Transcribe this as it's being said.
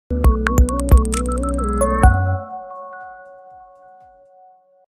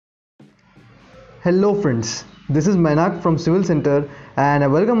Hello friends, this is Mainak from Civil Center and I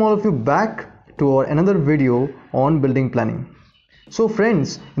welcome all of you back to our another video on building planning. So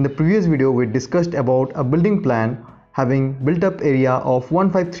friends, in the previous video we discussed about a building plan having built up area of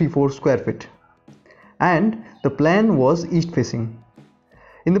 1534 square feet and the plan was east facing.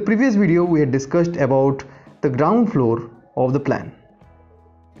 In the previous video we had discussed about the ground floor of the plan.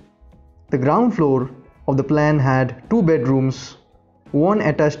 The ground floor of the plan had 2 bedrooms, 1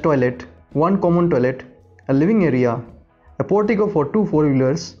 attached toilet, 1 common toilet, a living area, a portico for 2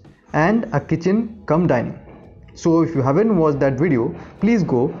 four-wheelers and a kitchen cum dining. So if you haven't watched that video, please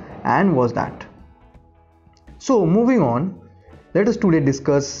go and watch that. So moving on, let us today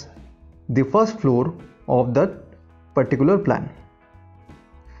discuss the first floor of that particular plan.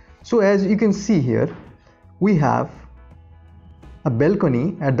 So as you can see here, we have a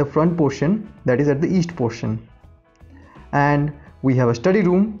balcony at the front portion, that is at the east portion, and we have a study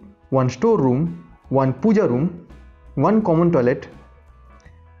room, 1 store room, 1 puja room, 1 common toilet,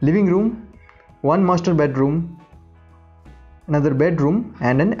 living room, 1 master bedroom, another bedroom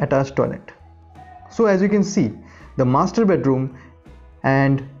and an attached toilet. So as you can see, the master bedroom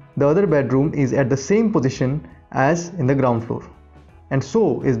and the other bedroom is at the same position as in the ground floor, and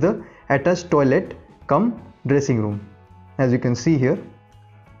so is the attached toilet cum dressing room, as you can see here.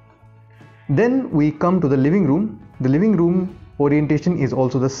 Then we come to the living room. The living room orientation is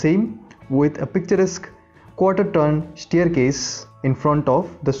also the same, with a picturesque quarter turn staircase in front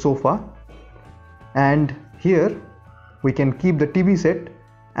of the sofa, and here we can keep the TV set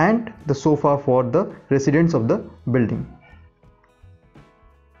and the sofa for the residents of the building.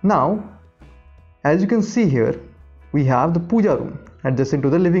 Now as you can see here, we have the puja room adjacent to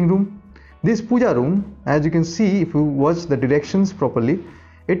the living room. This puja room, as you can see if you watch the directions properly,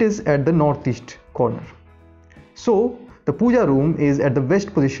 it is at the northeast corner. So the puja room is at the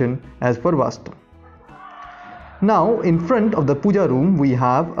west position as per Vastu. Now in front of the puja room we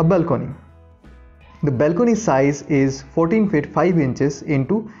have a balcony. The balcony size is 14 feet 5 inches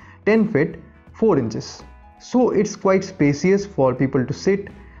into 10 feet 4 inches. So it's quite spacious for people to sit.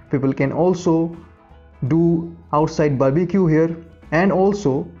 People can also do outside barbecue here and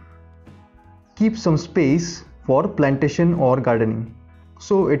also keep some space for plantation or gardening.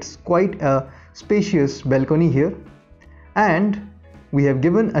 So it's quite a spacious balcony here, and we have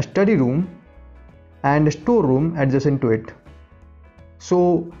given a study room and a store room adjacent to it.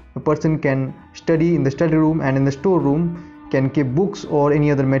 So a person can study in the study room, and in the store room can keep books or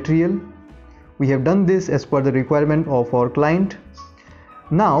any other material. We have done this as per the requirement of our client.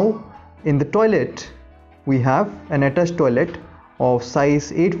 Now in the toilet we have an attached toilet of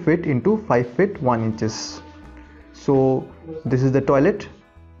size 8 feet into 5 feet 1 inches. So this is the toilet.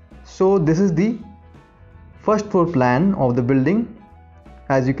 So this is the first floor plan of the building.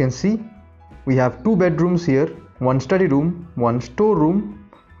 As you can see, we have 2 bedrooms here, 1 study room, 1 store room,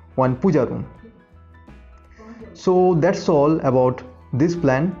 1 puja room. So that's all about this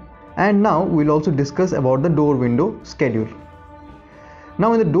plan, and now we'll also discuss about the door window schedule.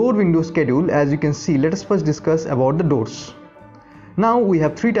 Now in the door window schedule, as you can see, let us first discuss about the doors. Now we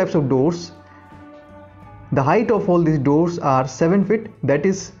have 3 types of doors. The height of all these doors are 7 feet, that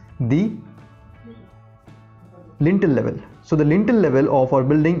is the lintel level. So the lintel level of our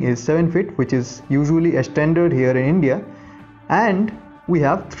building is 7 feet, which is usually a standard here in India, and we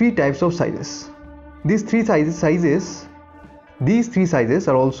have 3 types of sizes. These three sizes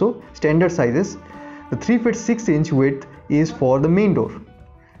are also standard sizes. The 3 feet 6 inch width is for the main door.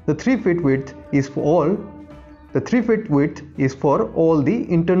 The 3 feet width is for all. The 3 feet width is for all the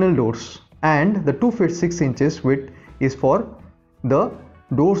internal doors, and the 2 feet 6 inches width is for the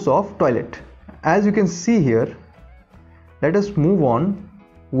doors of toilet. As you can see here, let us move on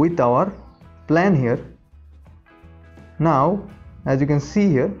with our plan here. Now as you can see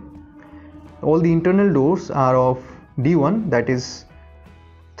here, all the internal doors are of D1, that is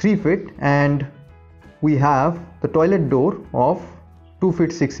 3 feet, and we have the toilet door of 2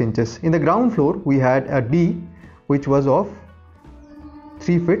 feet 6 inches. In the ground floor we had a D which was of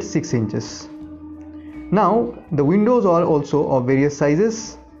 3 feet 6 inches. Now the windows are also of various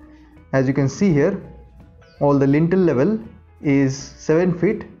sizes. As you can see here, all the lintel level is 7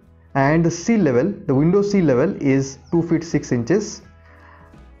 feet and the seal level, the window seal level is 2 feet 6 inches.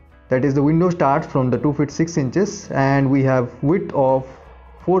 That is, the window starts from the 2 feet 6 inches, and we have width of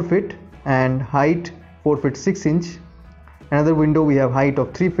 4 feet and height 4 feet 6 inch. Another window we have height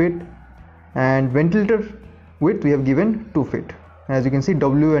of 3 feet, and ventilator width we have given 2 feet. As you can see,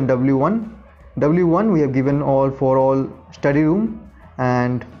 W and W1 we have given all for all study room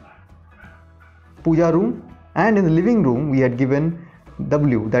and puja room, and in the living room we had given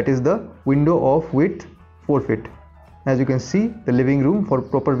W, that is the window of width 4 feet. As you can see, the living room, for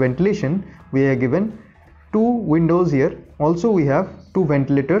proper ventilation we are given 2 windows here. Also we have 2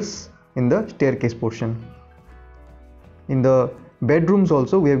 ventilators in the staircase portion. In the bedrooms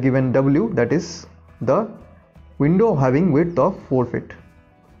also we have given W, that is the window having width of 4 feet.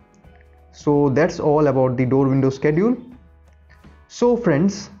 So that's all about the door window schedule. So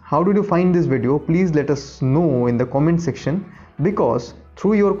friends, how did you find this video? Please let us know in the comment section, because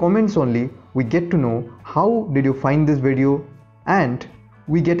through your comments only we get to know how did you find this video, and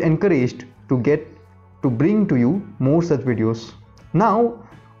we get encouraged to bring to you more such videos. Now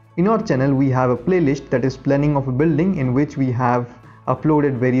in our channel we have a playlist, that is planning of a building, in which we have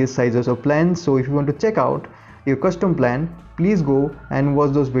uploaded various sizes of plans. So if you want to check out your custom plan, please go and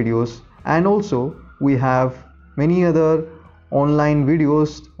watch those videos. And also we have many other online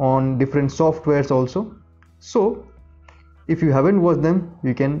videos on different softwares also. So if you haven't watched them,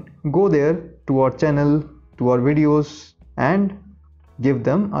 you can go there to our channel, to our videos, and give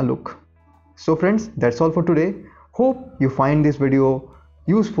them a look. So friends, that's all for today. Hope you find this video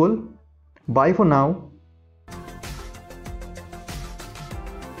useful. Bye for now.